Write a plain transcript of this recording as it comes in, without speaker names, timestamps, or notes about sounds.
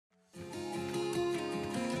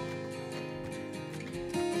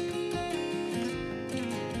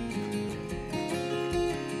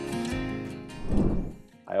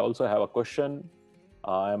also have a question.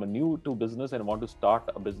 I am new to business and want to start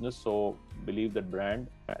a business, so believe that brand.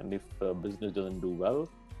 And if business doesn't do well,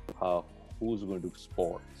 who's going to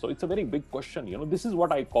support? So it's a very big question. This is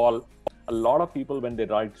what I call a lot of people when they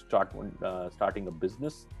starting a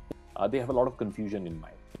business, they have a lot of confusion in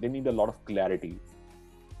mind. They need a lot of clarity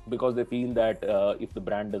because they feel that if the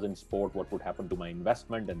brand doesn't support, what would happen to my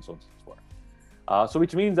investment and so on and so forth. So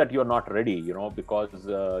which means that you're not ready, because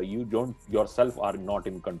you don't yourself are not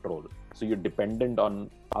in control. So you're dependent on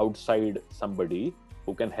outside somebody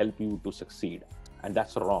who can help you to succeed, and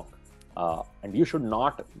that's wrong. And you should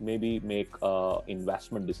not maybe make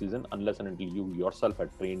investment decision unless and until you yourself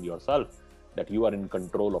have trained yourself that you are in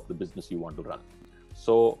control of the business you want to run.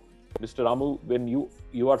 So Mr. Ramu, when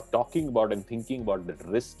you are talking about and thinking about that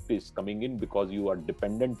risk is coming in because you are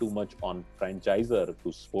dependent too much on franchisor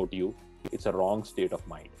to support you, it's a wrong state of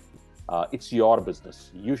mind. It's your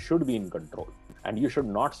business. You should be in control, and you should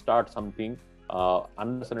not start something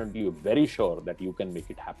unless and until you're very sure that you can make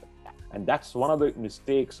it happen. And that's one of the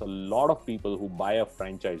mistakes a lot of people who buy a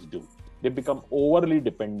franchise do. They become overly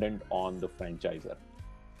dependent on the franchisor.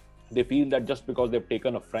 They feel that just because they've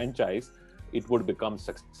taken a franchise, it would become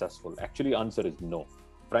successful. Actually, answer is no.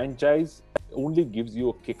 Franchise only gives you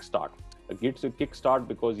a kickstart. It gives you a kickstart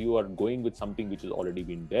because you are going with something which has already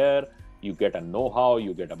been there. You get a know-how,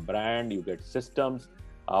 you get a brand, you get systems,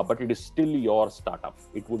 but it is still your startup.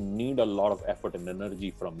 It would need a lot of effort and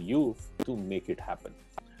energy from you to make it happen.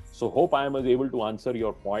 So hope I was able to answer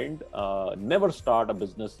your point. Never start a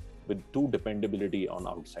business with too dependability on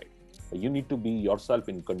outside. You need to be yourself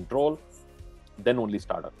in control, then only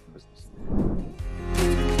start a business.